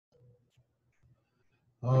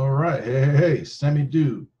All right. Hey,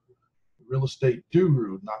 Sammy-doo, Real Estate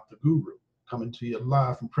Duru, not the Guru, coming to you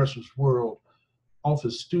live from Pressure's World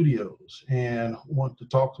Office Studios, and want to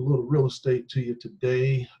talk a little real estate to you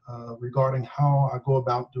today regarding how I go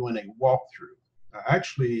about doing a walkthrough. I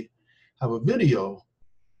actually have a video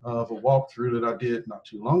of a walkthrough that I did not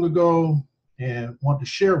too long ago and want to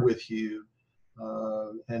share with you.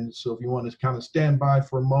 And so if you want to kind of stand by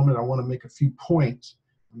for a moment, I want to make a few points.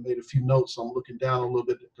 I made a few notes. So I'm looking down a little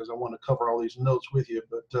bit because I want to cover all these notes with you.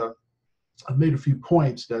 But I've made a few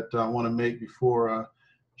points that I want to make before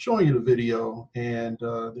showing you the video. And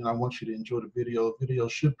then I want you to enjoy the video. The video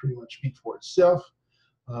should pretty much speak for itself.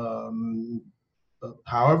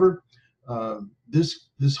 However,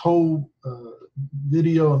 this whole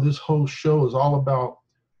video and this whole show is all about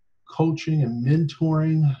coaching and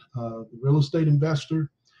mentoring the real estate investor.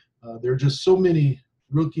 There are just so many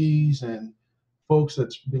rookies and folks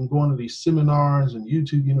that's been going to these seminars and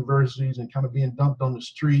YouTube universities and kind of being dumped on the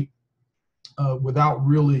street without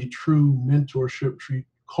really true mentorship, true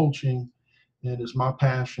coaching. And it's my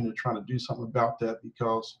passion to try to do something about that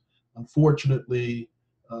because unfortunately,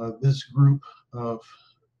 this group of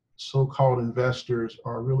so-called investors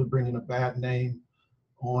are really bringing a bad name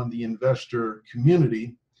on the investor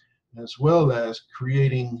community, as well as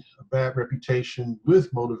creating a bad reputation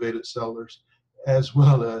with motivated sellers, as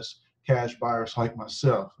well as cash buyers like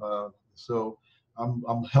myself. So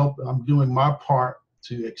I'm doing my part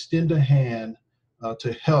to extend a hand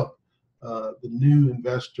to help the new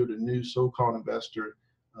investor, the new so-called investor,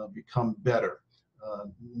 become better.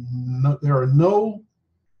 There are no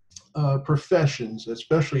professions,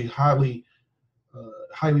 especially highly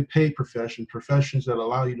paid professions that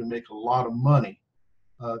allow you to make a lot of money,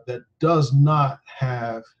 that does not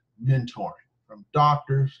have mentoring, from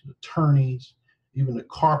doctors, attorneys, even the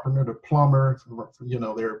carpenter, the plumber.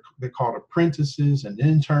 They're called apprentices and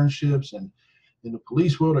internships, and in the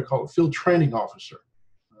police world they call it field training officer.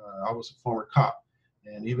 I was a former cop,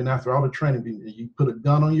 and even after all the training, you put a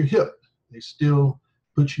gun on your hip, they still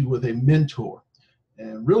put you with a mentor.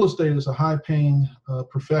 And real estate is a high-paying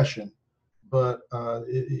profession, but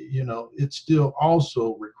it still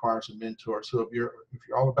also requires a mentor. So if you're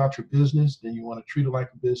all about your business, then you want to treat it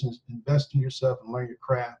like a business, invest in yourself and learn your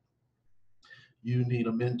craft. You need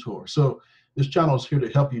a mentor. So this channel is here to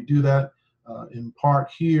help you do that. In part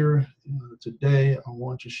here today, I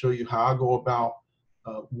want to show you how I go about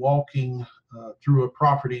walking through a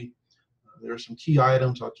property. There are some key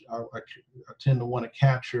items I tend to want to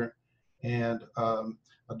capture, and I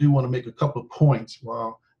do want to make a couple of points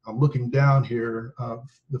while I'm looking down here.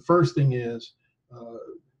 The first thing is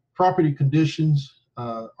property conditions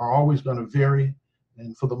are always going to vary,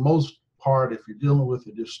 and for the most part, if you're dealing with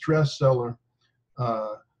a distressed seller,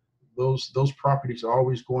 those properties are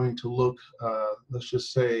always going to look, let's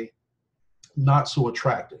just say, not so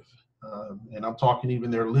attractive. And I'm talking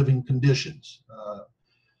even their living conditions.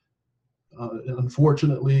 And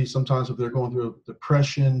unfortunately, sometimes if they're going through a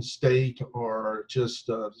depression state or just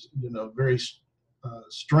very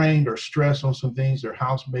strained or stressed on some things, their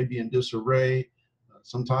house may be in disarray.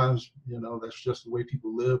 Sometimes that's just the way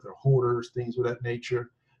people live. They're hoarders, things of that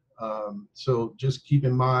nature. So just keep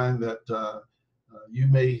in mind that you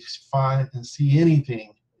may find and see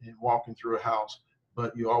anything in walking through a house,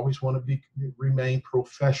 but you always want to remain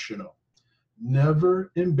professional.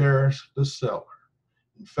 Never embarrass the seller.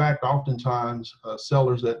 In fact, oftentimes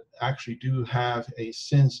sellers that actually do have a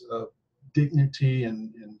sense of dignity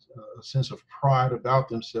and a sense of pride about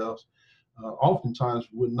themselves oftentimes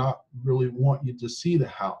would not really want you to see the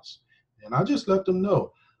house. And I just let them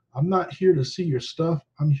know, I'm not here to see your stuff,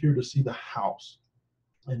 I'm here to see the house.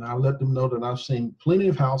 And I let them know that I've seen plenty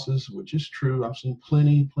of houses, which is true. I've seen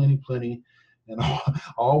plenty. And I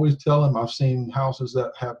always tell them I've seen houses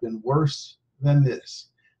that have been worse than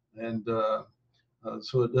this. And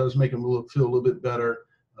so it does make them feel a little bit better.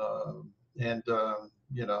 You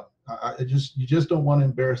just don't want to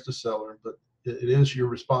embarrass the seller, but it is your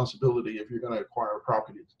responsibility if you're going to acquire a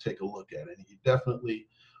property to take a look at it. And you definitely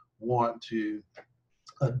want to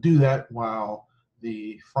do that while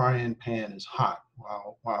the frying pan is hot,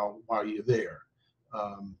 while you're there.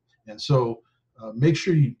 And so make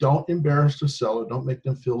sure you don't embarrass the seller. Don't make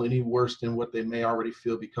them feel any worse than what they may already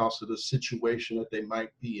feel because of the situation that they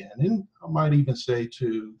might be in. And I might even say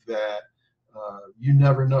too that you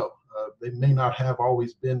never know. They may not have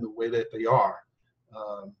always been the way that they are.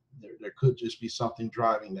 There could just be something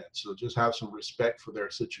driving that. So just have some respect for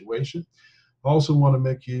their situation. I also want to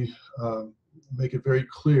make it very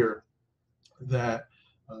clear that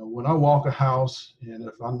when I walk a house, and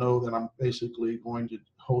if I know that I'm basically going to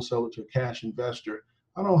wholesale it to a cash investor,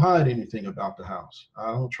 I don't hide anything about the house.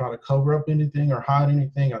 I don't try to cover up anything or hide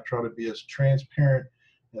anything. I try to be as transparent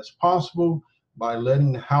as possible by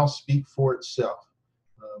letting the house speak for itself.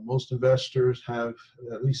 Most investors have,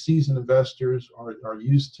 at least seasoned investors, are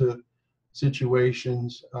used to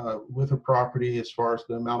situations with a property as far as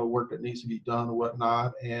the amount of work that needs to be done and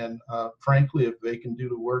whatnot. And frankly, if they can do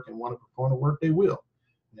the work and want to perform the work, they will.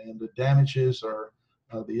 And the damages are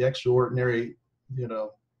the extraordinary,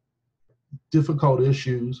 difficult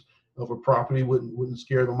issues of a property wouldn't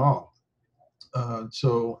scare them off.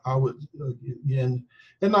 So I would, and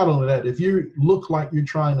not only that, if you look like you're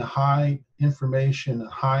trying to hide information and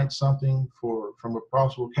hide something from a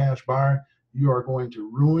possible cash buyer, you are going to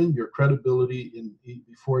ruin your credibility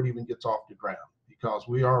before it even gets off the ground, because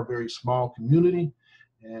we are a very small community.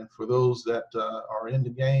 And for those that are in the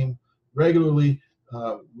game regularly,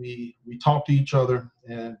 we talk to each other,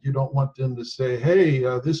 and you don't want them to say, hey,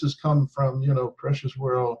 this is coming from, Precious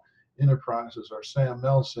World Enterprises or Sam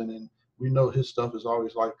Nelson, and we know his stuff is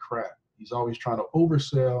always like crap. He's always trying to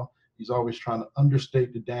oversell. He's always trying to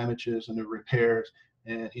understate the damages and the repairs,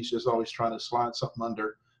 and he's just always trying to slide something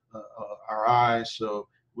under our eyes. So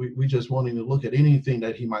we just want him to look at anything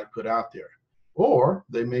that he might put out there. Or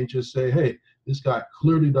they may just say, hey, this guy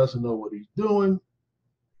clearly doesn't know what he's doing,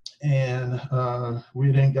 and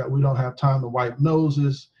we don't have time to wipe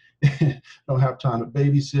noses, don't have time to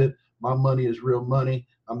babysit. My money is real money.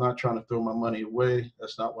 I'm not trying to throw my money away.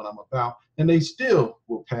 That's not what I'm about. And they still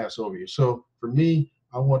will pass over you. So for me,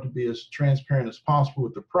 I want to be as transparent as possible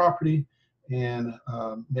with the property, and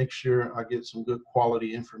make sure I get some good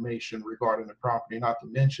quality information regarding the property. Not to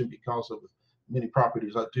mention, because of many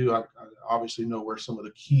properties I do, I obviously know where some of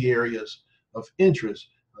the key areas of interest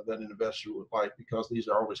that an investor would like, because these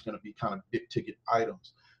are always going to be kind of big ticket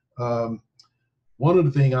items. One of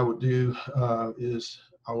the things I would do is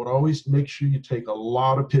I would always make sure you take a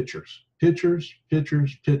lot of pictures. Pictures. You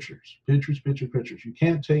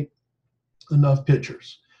can't take enough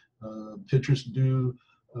pictures. Pictures do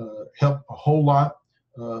help a whole lot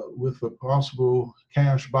with a possible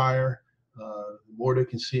cash buyer. The more they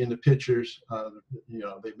can see in the pictures,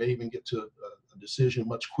 they may even get to a decision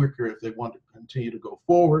much quicker if they want to continue to go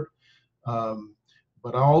forward.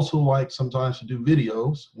 But I also like sometimes to do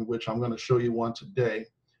videos, in which I'm going to show you one today,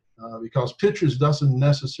 because pictures doesn't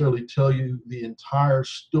necessarily tell you the entire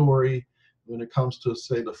story when it comes to,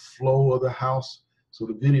 say, the flow of the house. So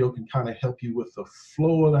the video can kind of help you with the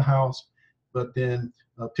flow of the house, but then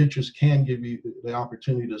pictures can give you the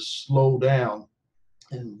opportunity to slow down,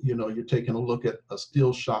 and you're taking a look at a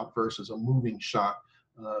still shot versus a moving shot,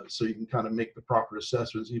 so you can kind of make the proper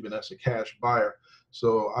assessments even as a cash buyer.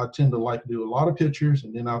 So I tend to like to do a lot of pictures,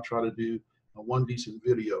 and then I'll try to do one decent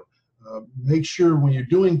video. Make sure when you're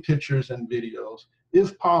doing pictures and videos,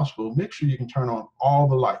 if possible, make sure you can turn on all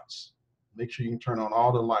the lights. Make sure you can turn on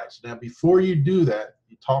all the lights. Now, before you do that,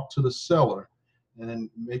 you talk to the seller and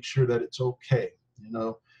make sure that it's okay.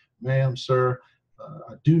 Ma'am, sir,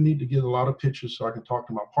 I do need to get a lot of pictures so I can talk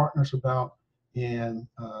to my partners about, and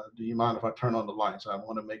do you mind if I turn on the lights? I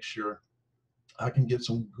want to make sure I can get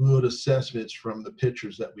some good assessments from the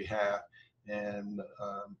pictures that we have, and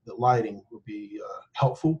the lighting will be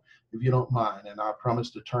helpful if you don't mind. And I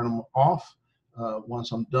promise to turn them off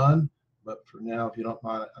once I'm done. But for now, if you don't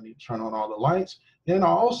mind, I need to turn on all the lights. And I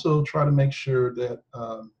also try to make sure that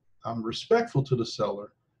I'm respectful to the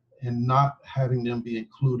seller and not having them be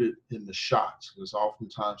included in the shots, because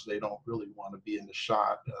oftentimes they don't really want to be in the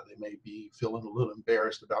shot. They may be feeling a little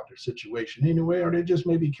embarrassed about their situation anyway, or they just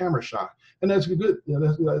may be camera shy, and that's good.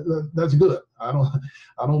 That's good. I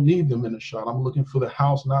don't need them in the shot. I'm looking for the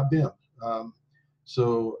house, not them.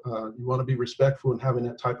 So you want to be respectful and having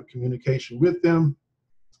that type of communication with them.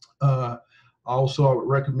 Also, I would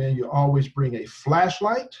recommend you always bring a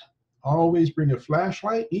flashlight. Always bring a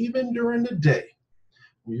flashlight, even during the day.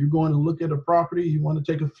 When you're going to look at a property, you want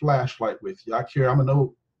to take a flashlight with you. I'm an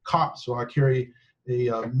old cop, so I carry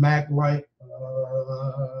a mag light.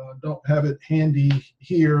 Don't have it handy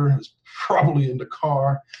here. It's probably in the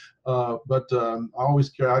car, but I always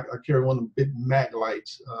carry. I carry one of the big mag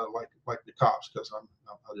lights, like the cops, because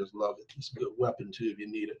I just love it. It's a good weapon too if you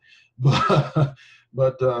need it.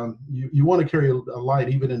 But you want to carry a light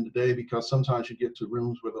even in the day, because sometimes you get to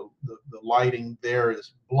rooms where the lighting there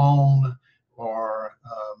is blown, or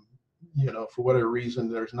for whatever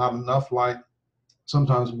reason there's not enough light.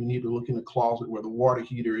 Sometimes we need to look in the closet where the water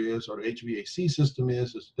heater is or the HVAC system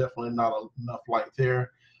is. There's definitely not enough light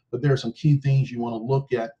there. But there are some key things you want to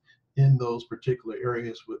look at in those particular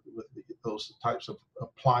areas with those types of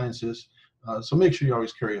appliances. So make sure you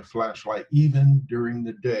always carry a flashlight even during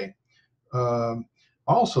the day.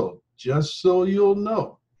 Also, just so you'll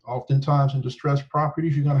know, oftentimes in distressed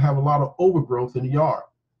properties, you're going to have a lot of overgrowth in the yard,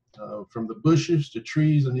 from the bushes to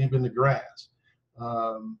trees and even the grass.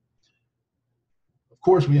 Of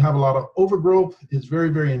course, when you have a lot of overgrowth, it's very,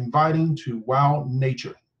 very inviting to wild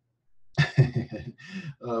nature.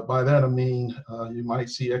 By that I mean you might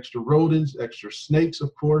see extra rodents, extra snakes,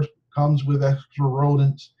 of course, comes with extra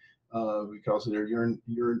rodents because of their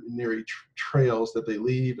urinary trails that they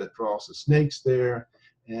leave that draws the snakes there.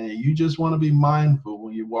 And you just want to be mindful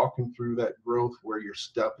when you're walking through that growth where you're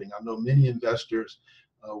stepping. I know many investors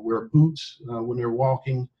wear boots when they're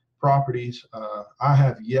walking properties. I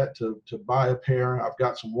have yet to buy a pair. I've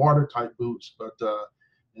got some watertight boots, but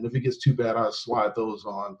and if it gets too bad, I'll slide those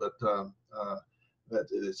on. But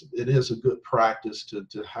it is a good practice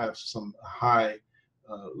to have some high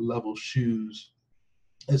level shoes,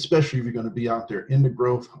 especially if you're going to be out there in the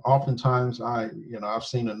growth. Oftentimes, I've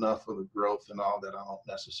seen enough of the growth and all that I don't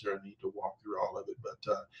necessarily need to walk through all of it.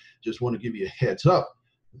 But just want to give you a heads up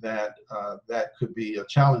that that could be a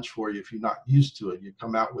challenge for you if you're not used to it. You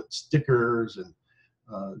come out with stickers and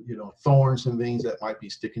thorns and things that might be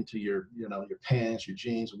sticking to your pants, your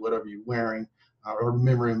jeans, or whatever you're wearing. I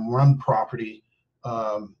remember in one property,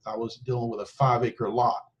 I was dealing with a 5-acre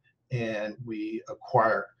lot, and we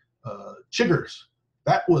acquired chiggers.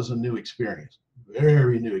 That was a new experience,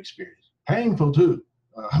 very new experience, painful too,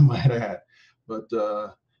 I might add. But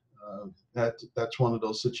that's one of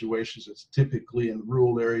those situations that's typically in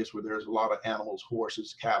rural areas where there's a lot of animals,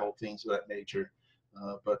 horses, cattle, things of that nature.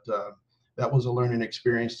 But that was a learning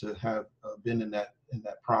experience to have been in that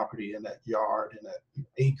property, in that yard, in that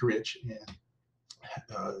acreage, and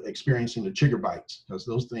experiencing the chigger bites, because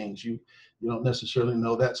those things you don't necessarily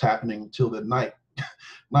know that's happening until the night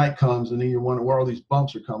comes, and then you're wondering where all these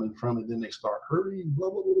bumps are coming from, and then they start hurting, blah,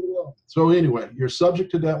 blah, blah, blah. So anyway, you're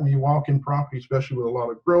subject to that when you walk in property, especially with a lot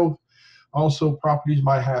of growth. Also, properties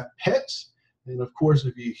might have pets, and of course,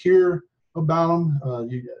 if you hear about them,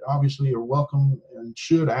 you obviously are welcome and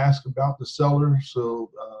should ask about the seller, so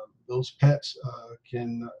those pets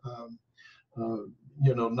can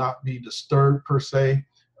not be disturbed per se.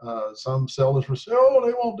 Some sellers will say, oh,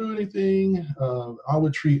 they won't do anything. I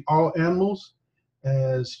would treat all animals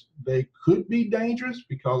as they could be dangerous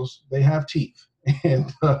because they have teeth,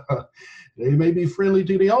 and they may be friendly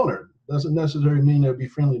to the owner. Doesn't necessarily mean they'll be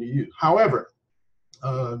friendly to you. However,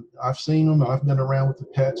 I've seen them, I've been around with the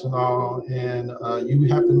pets and all, and you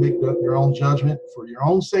have to make up your own judgment for your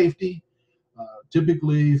own safety.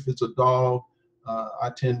 Typically, if it's a dog,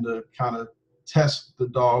 I tend to kind of test the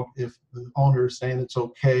dog. If the owner is saying it's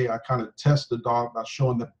okay, I kind of test the dog by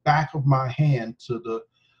showing the back of my hand to the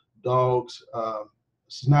dog's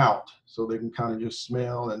snout, so they can kind of just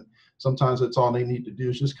smell. And sometimes that's all they need to do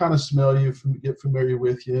is just kind of smell you, get familiar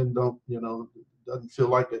with you, and don't, doesn't feel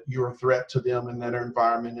like that you're a threat to them in that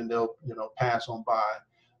environment, and they'll, pass on by.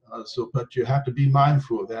 But you have to be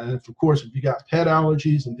mindful of that. And of course, if you got pet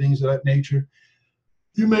allergies and things of that nature,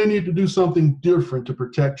 you may need to do something different to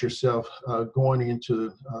protect yourself going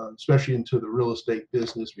into, especially into the real estate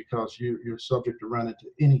business, because you're subject to run into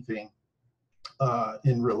anything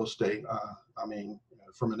in real estate. I mean,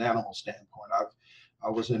 from an animal standpoint, I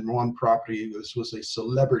was in one property. This was a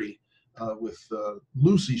celebrity with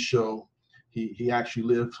Lucy's show. He actually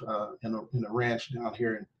lived in a ranch down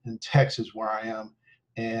here in Texas, where I am,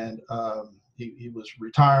 and he was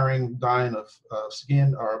retiring, dying of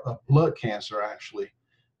skin or of blood cancer, actually.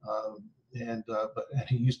 And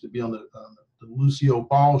he used to be on the Lucille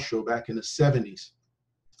Ball show back in the 70s,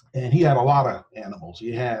 and he had a lot of animals.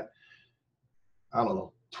 He had, I don't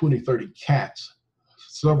know, 20, 30 cats,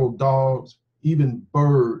 several dogs, even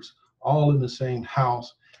birds, all in the same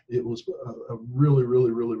house. It was a really,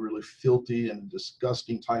 really, really, really filthy and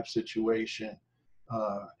disgusting type situation.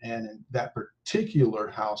 And in that particular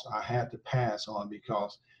house, I had to pass on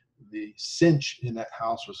because the stench in that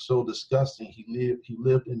house was so disgusting. He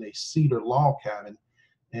lived in a cedar log cabin,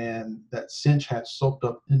 and that stench had soaked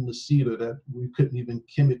up in the cedar that we couldn't even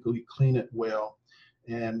chemically clean it well.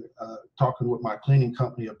 And talking with my cleaning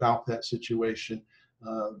company about that situation,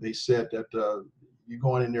 they said that you're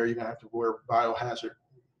going in there, you're gonna have to wear biohazard,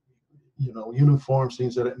 uniforms,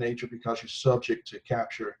 things of that nature, because you're subject to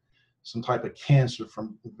capture some type of cancer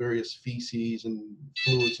from the various feces and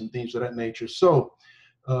fluids and things of that nature. So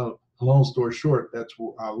long story short, that's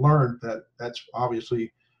what I learned, that's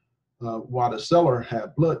obviously why the seller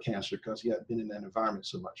had blood cancer, because he had been in that environment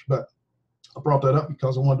so much. But I brought that up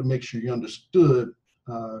because I wanted to make sure you understood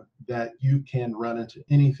that you can run into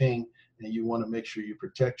anything, and you want to make sure you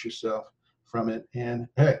protect yourself from it. And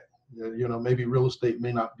hey, maybe real estate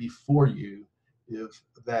may not be for you if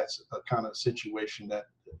that's a kind of situation that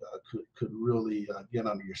could really get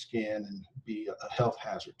under your skin and be a health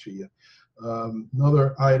hazard to you.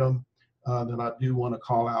 Another item that I do want to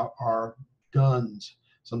call out are guns.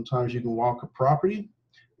 Sometimes you can walk a property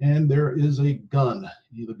and there is a gun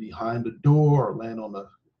either behind the door or laying on a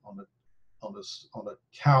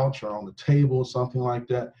couch or on the table, something like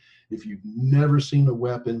that. If you've never seen a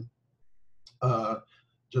weapon,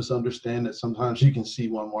 just understand that sometimes you can see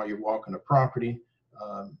one while you're walking a property.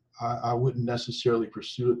 I wouldn't necessarily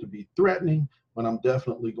pursue it to be threatening, but I'm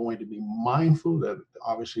definitely going to be mindful that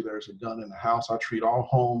obviously there's a gun in the house. I treat all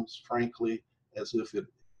homes, frankly, as if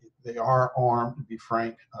they are armed, to be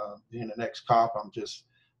frank. Being an ex-cop, I'm just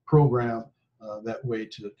programmed that way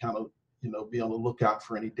to kind of, be on the lookout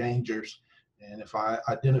for any dangers. And if I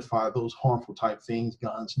identify those harmful type things,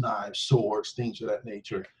 guns, knives, swords, things of that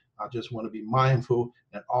nature, I just want to be mindful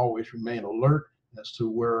and always remain alert as to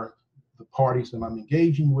where the parties that I'm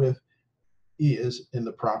engaging with is in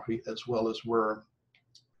the property, as well as where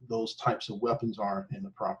those types of weapons are in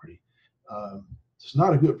the property. It's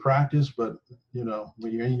not a good practice, but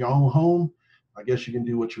when you're in your own home, I guess you can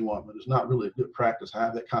do what you want, but it's not really a good practice to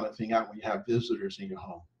have that kind of thing out when you have visitors in your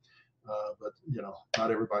home. But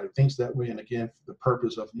not everybody thinks that way. And again, the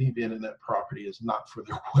purpose of me being in that property is not for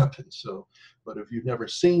their weapons. So, but if you've never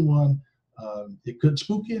seen one, it could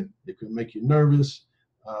spook you. It could make you nervous.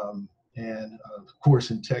 And of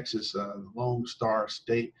course, in Texas, Lone Star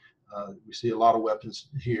State, we see a lot of weapons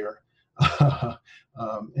here.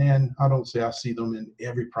 And I don't say I see them in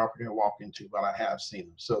every property I walk into, but I have seen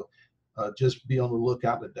them. So just be on the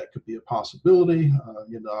lookout that could be a possibility.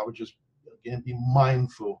 I would just, again, be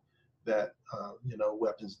mindful that,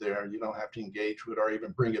 weapons there. You don't have to engage with or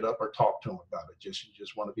even bring it up or talk to them about it. You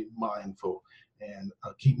just want to be mindful and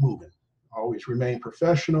keep moving. Always remain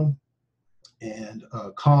professional and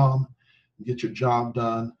calm. Get your job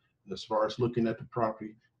done as far as looking at the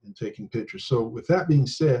property and taking pictures. So with that being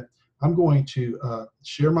said, I'm going to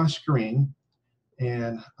share my screen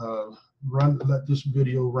and let this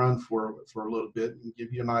video run for a little bit and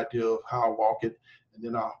give you an idea of how I walk it, and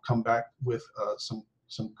then I'll come back with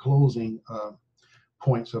some closing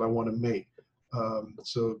points that I want to make.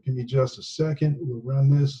 So give me just a second. We'll run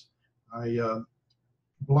this. I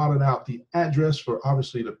blotted out the address for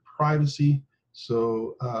obviously the privacy.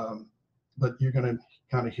 So, but you're going to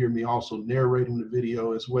kind of hear me also narrating the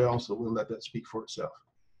video as well. So we'll let that speak for itself.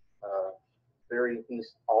 Very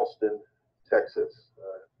East Austin, Texas.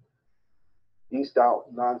 East out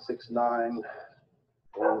 969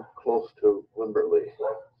 and close to Wimberley.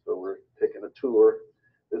 So we're taking a tour.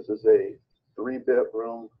 This is a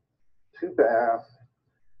 3-bedroom, 2-bath,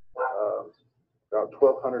 about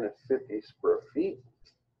 1,250 square feet.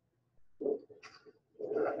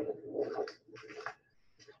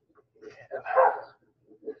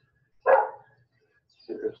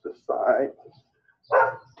 Here's the side.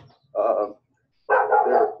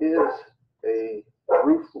 There is a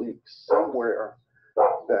roof leak somewhere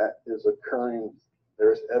that is occurring.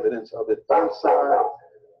 There's evidence of it inside,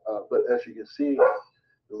 but as you can see,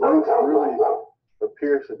 the roof really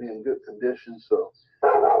appears to be in good condition. So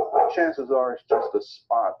chances are it's just a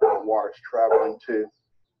spot that the water's traveling to.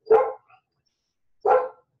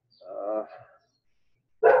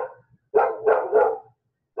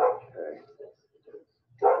 Okay.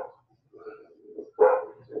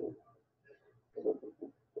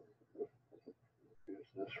 Here's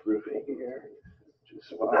this roofing here, which is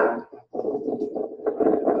fine.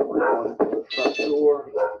 Now we're going to the front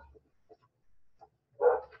door.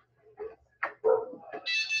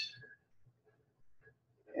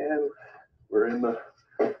 And we're in the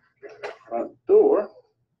front door.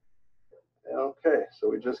 Okay, so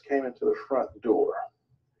we just came into the front door.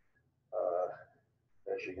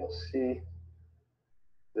 As you can see,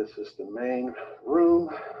 this is the main room.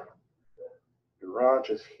 Garage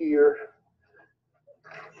is here.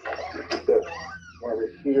 That while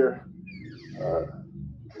we're here,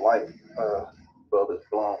 light bulb is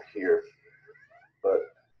blown here. But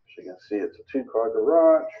as you can see, it's a 2-car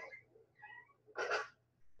garage.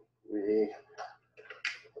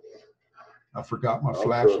 I forgot my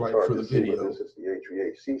flashlight for the video. This is the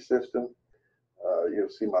HVAC system. You'll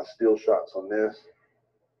see my still shots on this.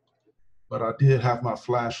 But I did have my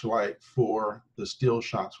flashlight for the still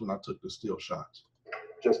shots when I took the still shots.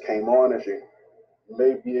 Just came on, as you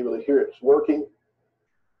may be able to hear, it's working.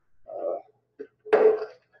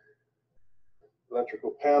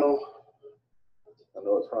 Electrical panel. I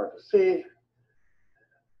know it's hard to see.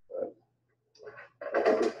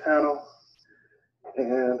 Electrical panel.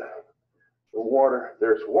 And the water,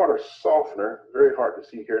 there's water softener, very hard to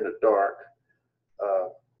see here in the dark,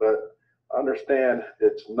 but I understand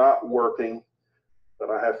it's not working. But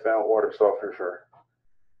I have found water softeners are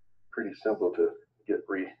pretty simple to get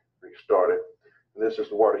restarted. And this is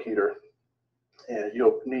the water heater, and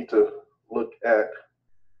you'll need to look at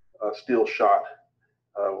a still shot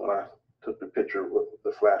when I took the picture with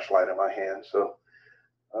the flashlight in my hand. So,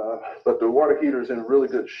 but the water heater is in really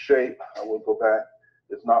good shape. I will go back.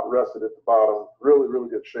 It's not rusted at the bottom. Really, really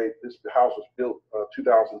good shape. This house was built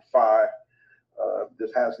 2005.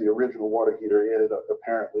 This has the original water heater in it.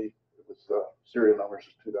 Apparently, it was serial numbers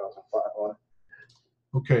is 2005 on it.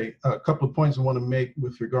 Okay, a couple of points I want to make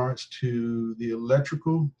with regards to the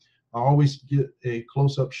electrical. I always get a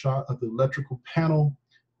close-up shot of the electrical panel.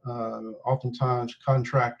 Oftentimes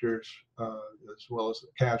contractors, as well as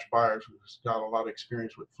cash buyers who's got a lot of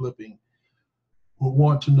experience with flipping, will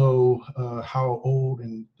want to know how old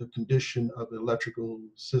and the condition of the electrical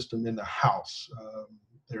system in the house.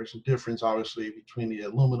 There's a difference, obviously, between the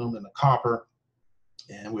aluminum and the copper.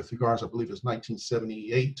 And with regards, I believe it's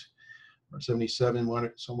 1978 or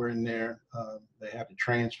 77, somewhere in there, they had to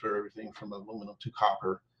transfer everything from aluminum to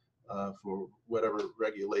copper for whatever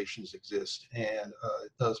regulations exist. And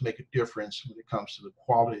it does make a difference when it comes to the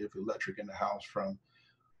quality of electric in the house, from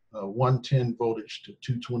 110 voltage to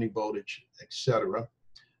 220 voltage, etc.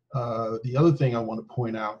 The other thing I want to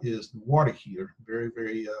point out is the water heater. Very,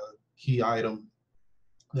 very key item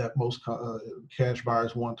that most cash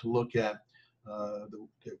buyers want to look at.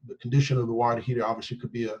 The condition of the water heater obviously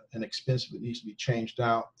could be an expensive. It needs to be changed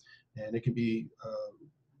out, and it can be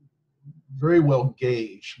very well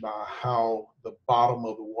gauged by how the bottom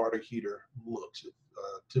of the water heater looks.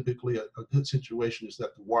 Typically, a good situation is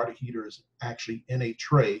that the water heater is actually in a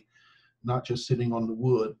tray, not just sitting on the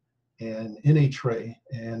wood, and in a tray,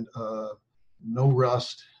 and no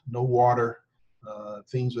rust, no water,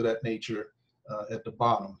 things of that nature at the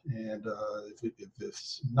bottom. And if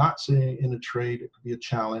it's not sitting in a tray, it could be a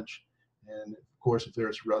challenge. And of course, if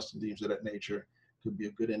there's rust and things of that nature, could be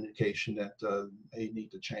a good indication that they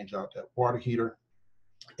need to change out that water heater.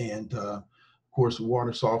 And of course, the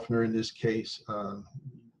water softener in this case,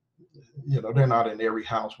 you know, they're not in every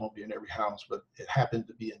house, won't be in every house, but it happened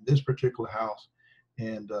to be in this particular house.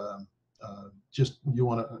 And just, you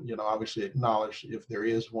want to, you know, obviously acknowledge if there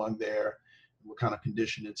is one there, what kind of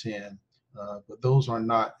condition it's in. But those are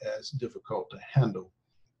not as difficult to handle,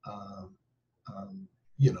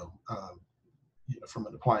 you know, from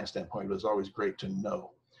an appliance standpoint. But it's always great to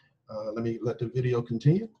know. Let me let the video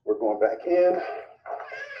continue. We're going back in.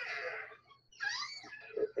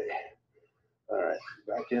 Okay. All right,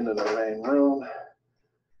 back into the main room.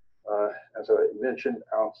 As I mentioned,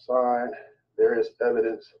 outside there is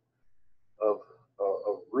evidence of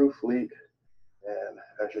a roof leak, and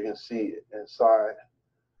as you can see inside,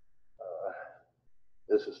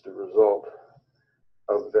 this is the result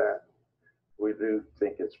of that. We do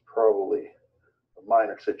think it's probably a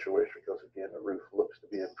minor situation because, again, the roof looks to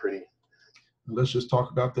be in pretty. Let's just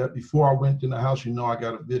talk about that. Before I went in the house, you know, I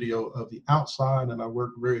got a video of the outside, and I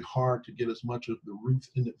worked very hard to get as much of the roof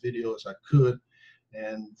in the video as I could.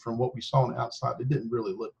 And from what we saw on the outside, it didn't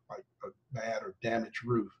really look like a bad or damaged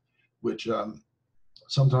roof, which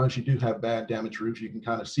sometimes you do have bad damaged roofs. You can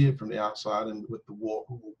kind of see it from the outside, and with the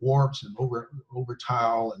warps and over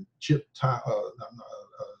tile and chip tile,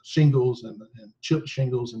 shingles and chip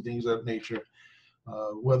shingles and things of that nature,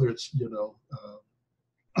 whether it's, you know,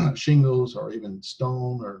 shingles or even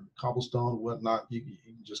stone or cobblestone or whatnot, you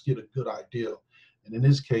can just get a good idea. And in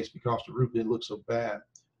this case, because the roof didn't look so bad,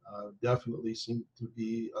 definitely seemed to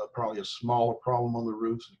be probably a smaller problem on the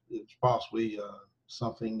roof. It's possibly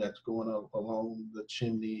something that's going along the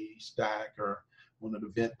chimney stack or one of the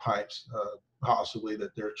vent pipes, possibly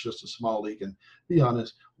that there's just a small leak. And be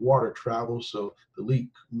honest, water travels, so the leak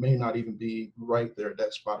may not even be right there at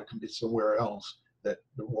that spot. It can be somewhere else that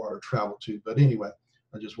the water traveled to. But anyway,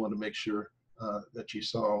 I just wanted to make sure that you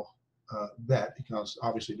saw that, because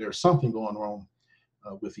obviously there's something going on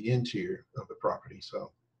with the interior of the property.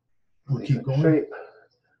 So I'm gonna keep going. Shape.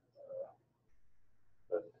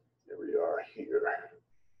 But here we are here.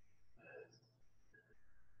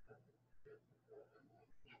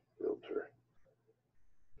 Filter.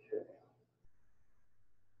 Okay.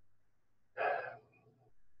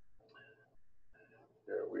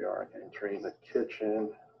 There we are entering the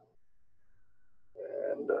kitchen.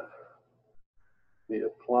 And the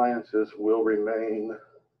appliances will remain.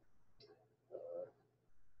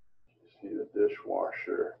 You see the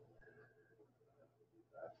dishwasher.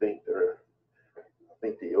 I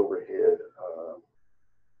think the overhead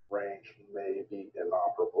range may be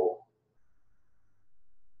inoperable.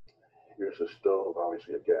 Here's a stove,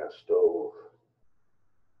 obviously a gas stove,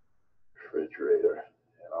 refrigerator,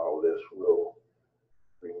 and all this will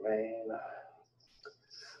remain.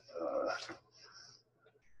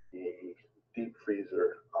 The deep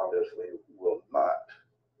freezer obviously will not.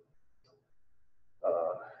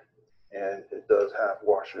 And it does have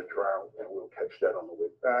washer and dryer, and we'll catch that on the way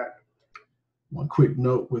back. One quick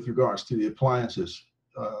note with regards to the appliances.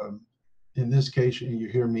 In this case, and you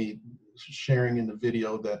hear me sharing in the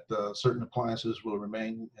video that certain appliances will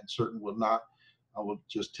remain and certain will not. I will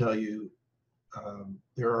just tell you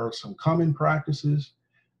there are some common practices,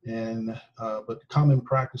 and but common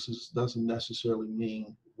practices doesn't necessarily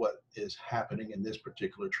mean what is happening in this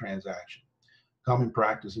particular transaction. Common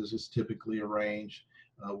practices is typically arranged,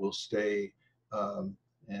 will stay,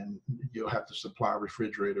 and you'll have to supply a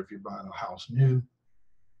refrigerator if you're buying a house new.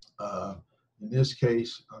 In this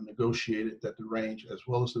case, I negotiated that the range as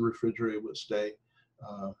well as the refrigerator would stay.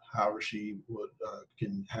 However, she would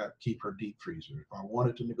keep her deep freezer. If I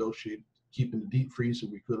wanted to negotiate keeping the deep freezer,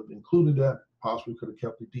 we could have included that. Possibly could have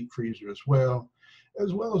kept the deep freezer as well as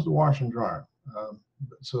the washer and dryer.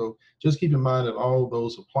 So just keep in mind that all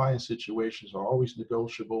those appliance situations are always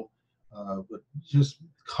negotiable, but just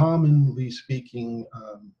commonly speaking,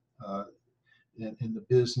 in the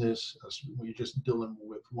business, when you're just dealing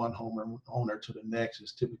with one homeowner to the next,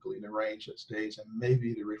 is typically the range that stays, and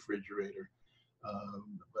maybe the refrigerator,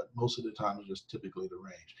 but most of the time it's just typically the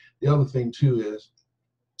range. The other thing too is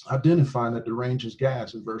identifying that the range is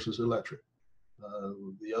gas versus electric.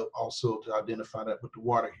 Also to identify that with the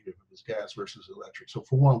water heater, if it's gas versus electric. So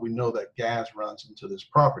for one, we know that gas runs into this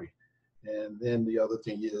property. And then the other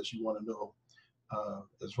thing is you want to know,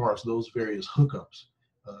 as far as those various hookups,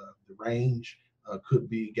 the range could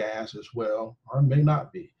be gas as well, or it may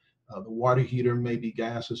not be. The water heater may be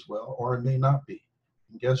gas as well, or it may not be.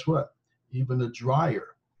 And guess what? Even the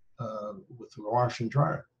dryer with the washer and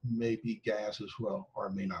dryer may be gas as well, or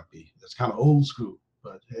it may not be. That's kind of old school,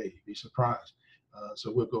 but hey, you'd be surprised.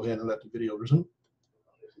 So we'll go ahead and let the video resume.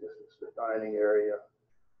 This is the dining area.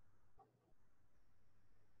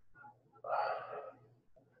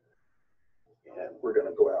 And we're going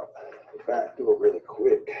to go out the back door really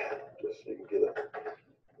quick, just so you can get a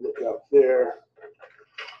look out there.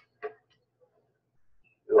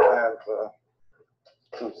 You'll have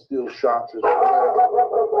some steel shops as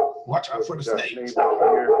well. Watch out for the snakes. Here.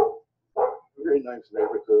 Very nice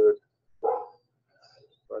neighborhood.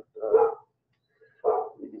 But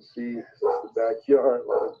you can see this is the backyard. A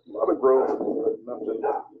lot of growth, but nothing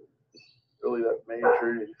really that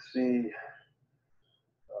major. You can see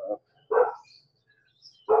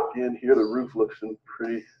again here the roof looks in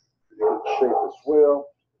pretty good shape as well,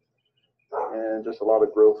 and just a lot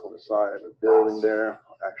of growth on the side of the building there,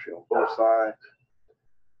 actually on both sides.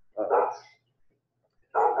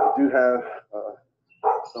 I do have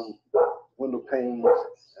some window panes,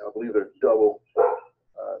 and I believe they're double,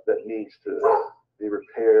 that needs to be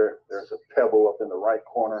repaired. There's a pebble up in the right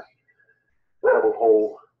corner, pebble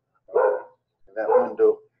hole in that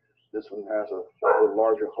window. This one has a little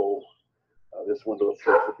larger hole. This window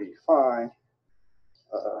appears to be fine.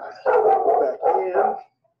 Back in.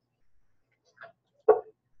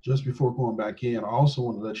 Just before going back in, I also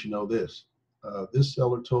want to let you know this. This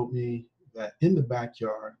seller told me that in the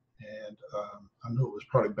backyard, and I know it was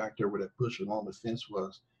probably back there where that bush along the fence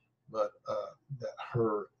was, but that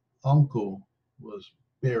her uncle was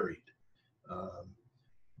buried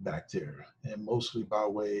back there, and mostly by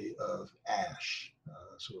way of ash.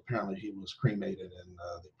 So apparently he was cremated, and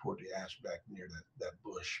they poured the ash back near that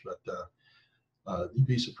bush. But you'd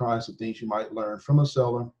be surprised at things you might learn from a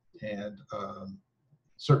seller, and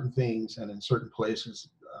certain things, and in certain places,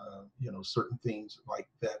 certain things like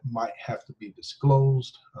that might have to be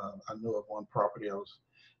disclosed. I know of one property I was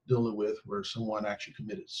dealing with where someone actually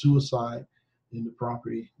committed suicide in the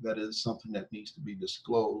property. That is something that needs to be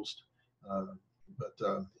disclosed. But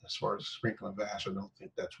as far as sprinkling of ash, I don't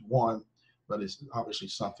think that's one, but it's obviously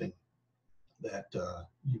something that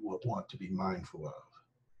you would want to be mindful of.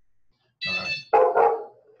 All right.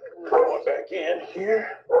 Going back in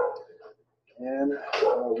here, and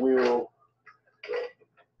we'll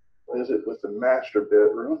visit with the master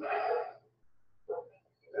bedroom.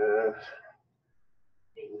 And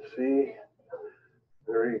you can see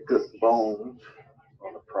very good bones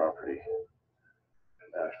on the property.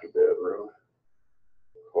 Master bedroom,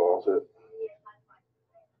 closet.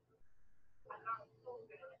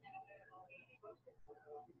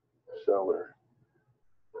 Seller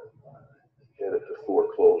headed to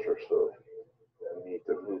foreclosure, so we need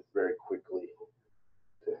to move very quickly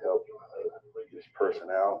to help this person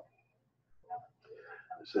out.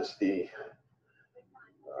 This is the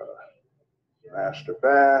master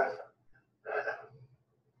bath.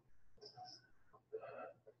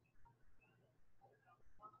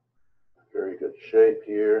 Very good shape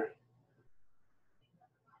here.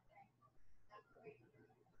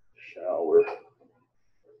 Shower.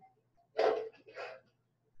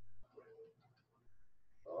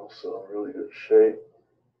 Also in really good shape.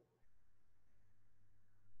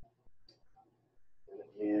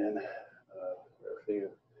 And again, a few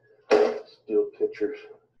still pictures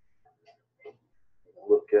to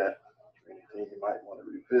look at. Anything you might want to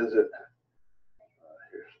revisit.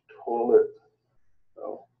 Here's the toilet.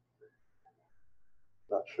 So,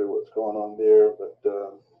 not sure what's going on there, but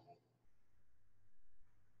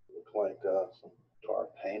looks like some tar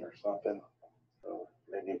paint or something. So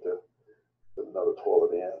they need to put another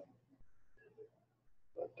toilet in.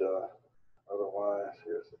 But otherwise,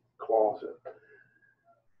 here's the closet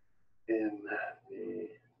in the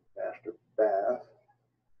master bath.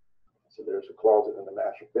 So there's a closet in the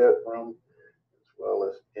master bedroom as well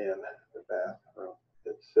as in the bathroom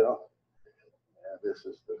itself. And this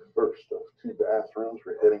is the first of two bathrooms.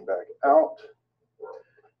 We're heading back out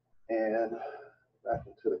and back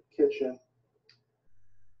into the kitchen.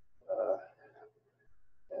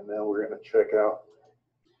 And then we're going to check out.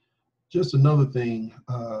 Just another thing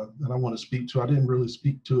that I want to speak to, I didn't really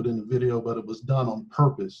speak to it in the video, but it was done on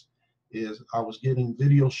purpose, is I was getting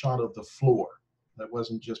video shot of the floor. That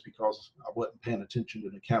wasn't just because I wasn't paying attention to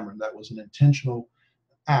the camera. That was an intentional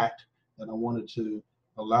act that I wanted to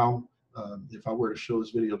allow, if I were to show this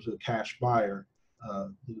video to a cash buyer,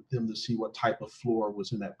 them to see what type of floor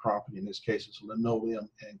was in that property. In this case, it's linoleum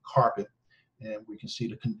and carpet. And we can see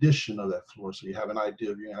the condition of that floor. So you have an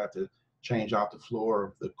idea if you're gonna have to change out the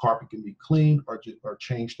floor, if the carpet can be cleaned or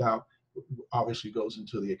changed out, obviously goes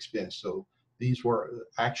into the expense. So these were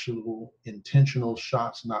actual intentional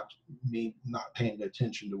shots, not me not paying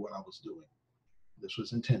attention to what I was doing. This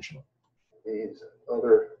was intentional. These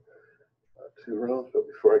other two rooms, but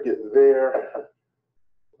before I get there,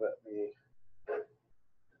 let me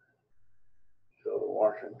show the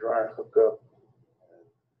washer and dryer hookup.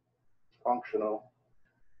 Functional.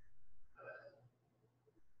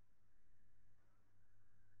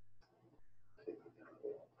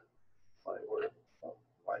 Light work. Oh,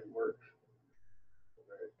 light works.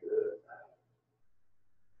 Very good.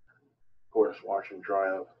 Of course, wash and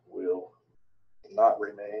dry up will not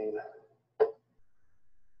remain.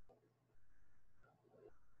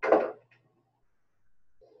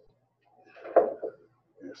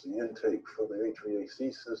 Here's the intake for the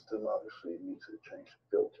HVAC system. Obviously, you need to change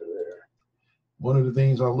the filter there. One of the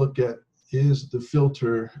things I look at is the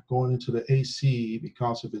filter going into the AC,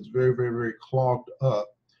 because if it's very, very, very clogged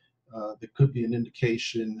up, there could be an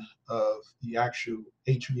indication of the actual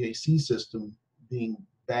HVAC system being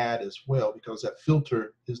bad as well, because that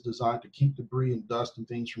filter is designed to keep debris and dust and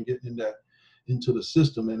things from getting into the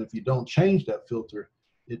system. And if you don't change that filter,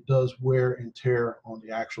 it does wear and tear on the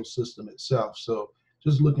actual system itself. So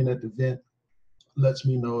just looking at the vent lets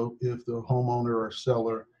me know if the homeowner or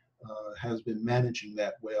seller has been managing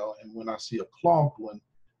that well. And when I see a clogged one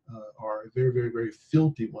or a very, very, very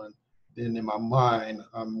filthy one, then in my mind,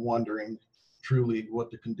 I'm wondering truly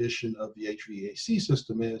what the condition of the HVAC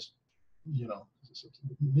system is. You know,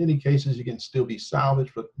 in many cases, you can still be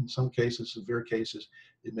salvaged, but in some cases, severe cases,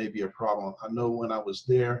 it may be a problem. I know when I was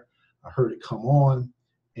there, I heard it come on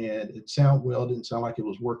and it sounded well, it didn't sound like it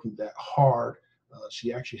was working that hard.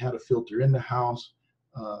 She actually had a filter in the house.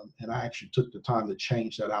 And I actually took the time to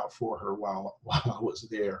change that out for her while I was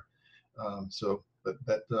there. But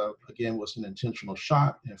that again was an intentional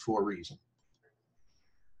shot and for a reason.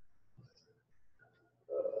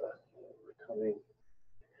 We're coming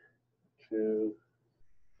to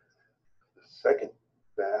the second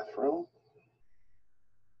bathroom.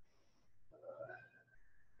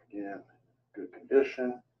 Again, good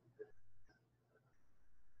condition.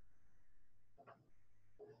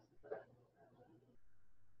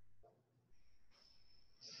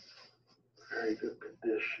 Very good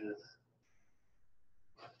condition.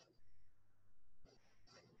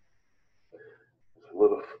 It's a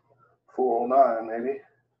little 409 maybe.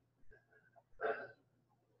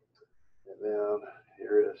 And then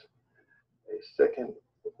here is a second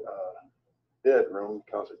bedroom,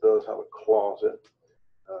 because it does have a closet,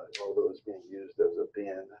 although it's being used as a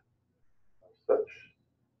den as such,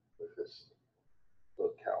 with this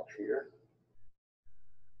little couch here.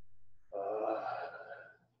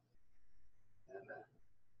 And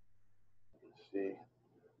you can see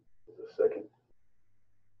the second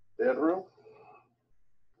bedroom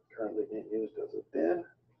currently being used as a den.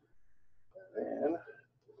 And then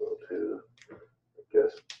go to the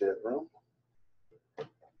guest bedroom,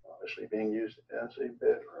 obviously being used as a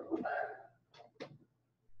bedroom.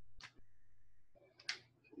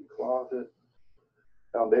 See closet,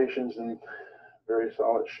 foundations in very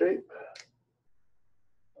solid shape.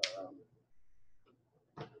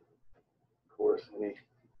 Of course, any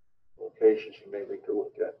locations you may need to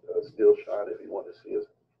look at a still shot if you want to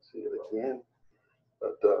see it again.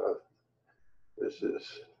 But this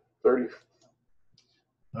is 30.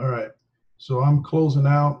 All right. So I'm closing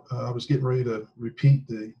out. I was getting ready to repeat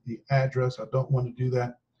the address. I don't want to do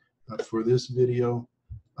that for this video.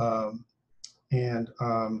 I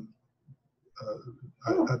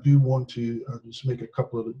do want to just make a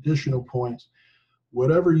couple of additional points.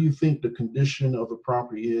 Whatever you think the condition of a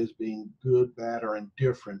property is, being good, bad, or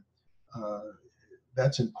indifferent,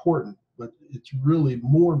 that's important, but it's really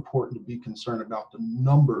more important to be concerned about the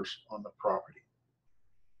numbers on the property.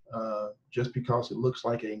 Just because it looks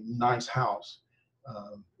like a nice house,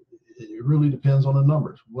 it really depends on the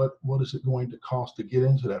numbers. What is it going to cost to get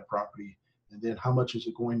into that property? And then how much is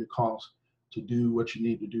it going to cost to do what you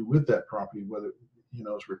need to do with that property, whether, you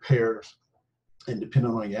know, it's repairs, and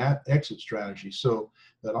depending on your exit strategy. So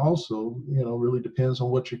that also, you know, really depends on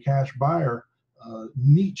what your cash buyer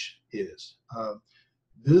niche is.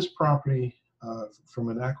 This property, from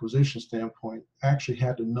an acquisition standpoint, actually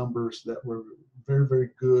had the numbers that were very, very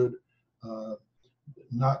good,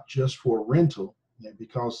 not just for rental,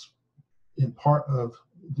 because in part of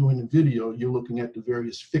doing the video, you're looking at the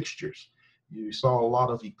various fixtures. You saw a lot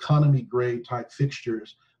of economy grade type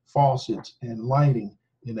fixtures, faucets, and lighting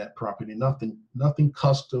in that property. Nothing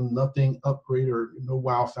custom, nothing upgraded, or no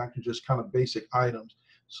wow factor, just kind of basic items.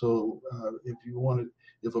 So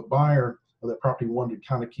if a buyer of that property wanted to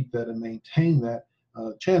kind of keep that and maintain that,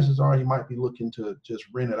 chances are he might be looking to just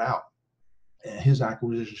rent it out. And his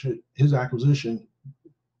acquisition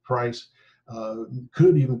price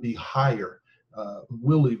could even be higher,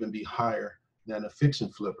 will even be higher than a fix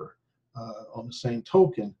and flipper. On the same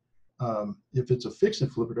token, if it's a fix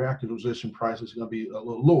and flipper, their acquisition price is going to be a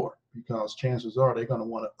little lower, because chances are they're going to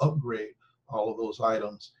want to upgrade all of those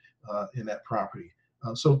items in that property.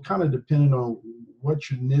 So kind of depending on what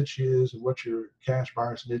your niche is and what your cash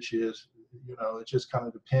buyer's niche is, you know, it just kind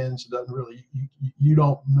of depends. It doesn't really, you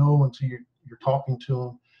don't know until you're talking to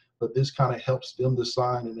them, but this kind of helps them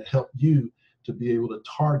decide, and it helps you to be able to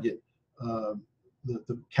target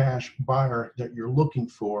the cash buyer that you're looking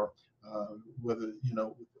for, whether, you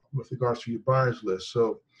know, with regards to your buyers list.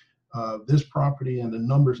 So this property and the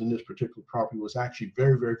numbers in this particular property was actually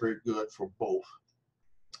very, very, very good for both.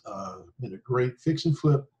 Been a great fix and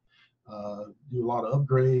flip, do a lot of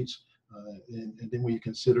upgrades, and then when you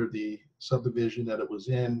consider the subdivision that it was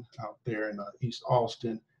in out there in East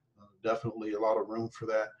Austin, definitely a lot of room for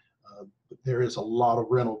that. But there is a lot of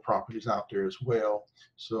rental properties out there as well.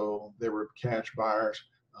 So there were cash buyers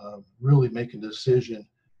really making the decision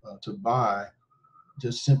to buy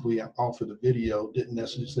just simply off of the video, didn't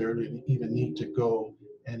necessarily even need to go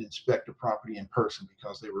and inspect the property in person,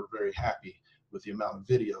 because they were very happy with the amount of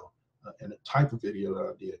video and the type of video that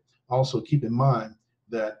I did. Also keep in mind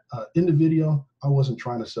that in the video, I wasn't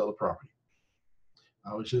trying to sell the property.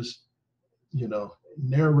 I was just, you know,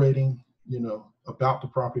 narrating, you know, about the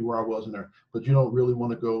property where I was in there. But you don't really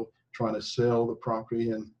want to go trying to sell the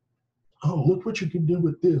property and, oh, look what you can do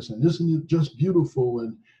with this, and isn't it just beautiful,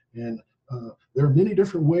 and there are many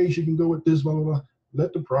different ways you can go with this, blah, blah, blah.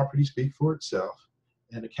 Let the property speak for itself.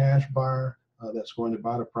 And the cash buyer that's going to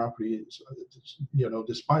buy the property, you know,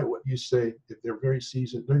 despite what you say, if they're very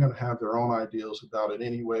seasoned, they're going to have their own ideas about it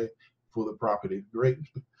anyway for the property. Great.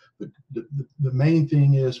 The main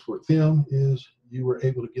thing is for them is you were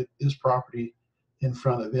able to get this property in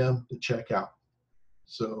front of them to check out.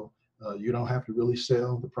 So you don't have to really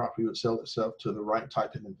sell. The property would sell itself to the right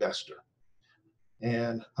type of investor.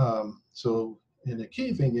 And and the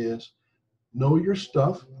key thing is know your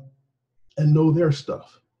stuff and know their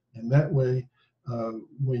stuff. And that way,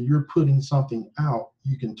 when you're putting something out,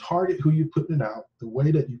 you can target who you're putting it out, the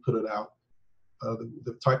way that you put it out,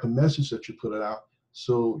 the type of message that you put it out.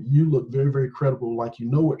 So you look very, very credible, like you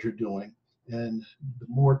know what you're doing. And the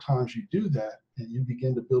more times you do that and you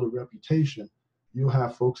begin to build a reputation, you'll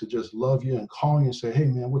have folks that just love you and call you and say, hey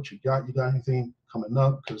man, what you got? You got anything coming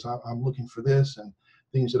up? Because I'm looking for this, and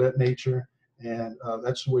things of that nature. And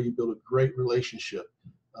that's the way you build a great relationship.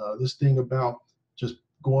 This thing about just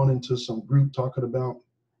going into some group talking about,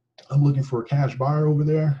 I'm looking for a cash buyer over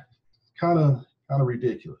there, kind of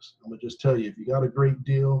ridiculous. I'm gonna just tell you, if you got a great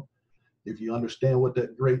deal, if you understand what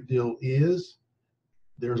that great deal is,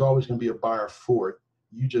 there's always gonna be a buyer for it.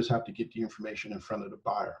 You just have to get the information in front of the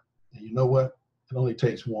buyer. And you know what? It only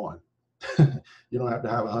takes one. You don't have to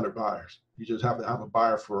have 100 buyers. You just have to have a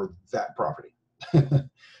buyer for that property.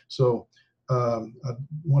 So I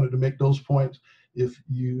wanted to make those points. If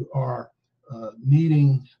you are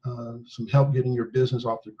needing some help getting your business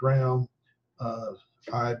off the ground,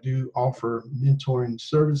 I do offer mentoring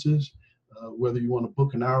services. Whether you want to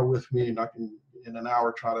book an hour with me, and I can in an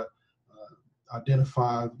hour try to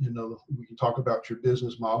identify, we can talk about your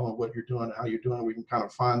business model and what you're doing and how you're doing. We can kind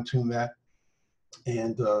of fine tune that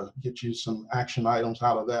and get you some action items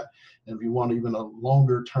out of that. And if you want even a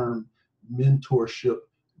longer term mentorship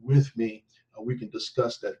with me, we can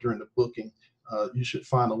discuss that during the booking. You should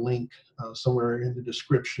find a link somewhere in the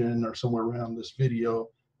description or somewhere around this video.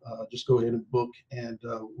 Just go ahead and book, and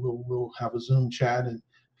we'll have a Zoom chat and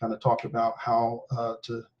kind of talk about how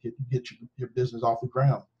to get your business off the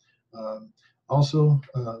ground. Also,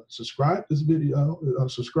 subscribe to this video,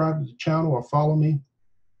 subscribe to the channel, or follow me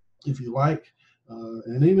if you like.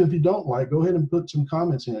 And even if you don't like, go ahead and put some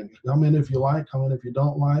comments in. Comment if you like, comment if you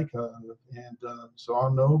don't like, so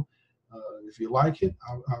I'll know if you like it.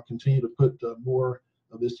 I'll continue to put more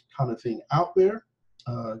of this kind of thing out there.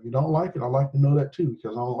 If you don't like it, I'd like to know that too,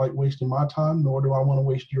 because I don't like wasting my time, nor do I want to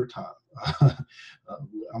waste your time.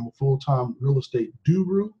 I'm a full-time real estate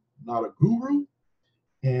guru, not a guru.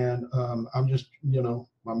 And I'm just,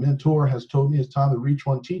 my mentor has told me it's time to reach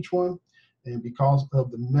one, teach one. And because of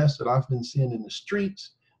the mess that I've been seeing in the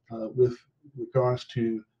streets with regards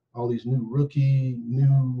to all these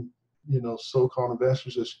new so-called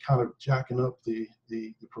investors that's kind of jacking up the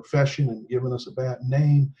profession and giving us a bad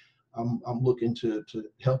name, I'm looking to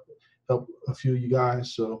help a few of you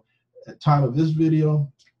guys. So at time of this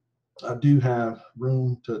video, I do have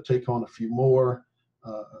room to take on a few more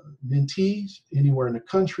mentees anywhere in the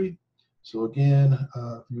country. So again,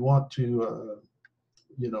 if you want to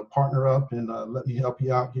partner up and let me help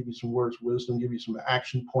you out, give you some words of wisdom, give you some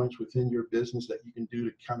action points within your business that you can do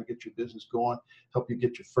to kind of get your business going, help you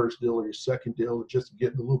get your first deal or your second deal, or just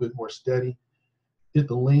get a little bit more steady, hit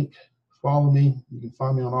the link, follow me. You can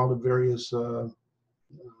find me on all the various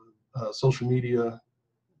social media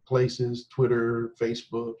places, Twitter,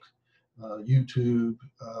 Facebook, YouTube,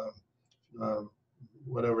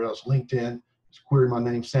 whatever else, LinkedIn. Just query my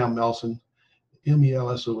name, Sam Melson,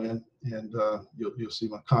 M-E-L-S-O-N, and you'll see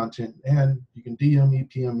my content, and you can DM me,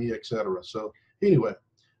 PM me, etc. So anyway,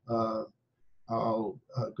 I'll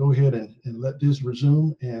go ahead and let this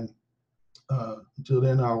resume, and until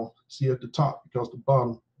then, I'll see you at the top, because the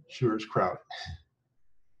bottom sure is crowded.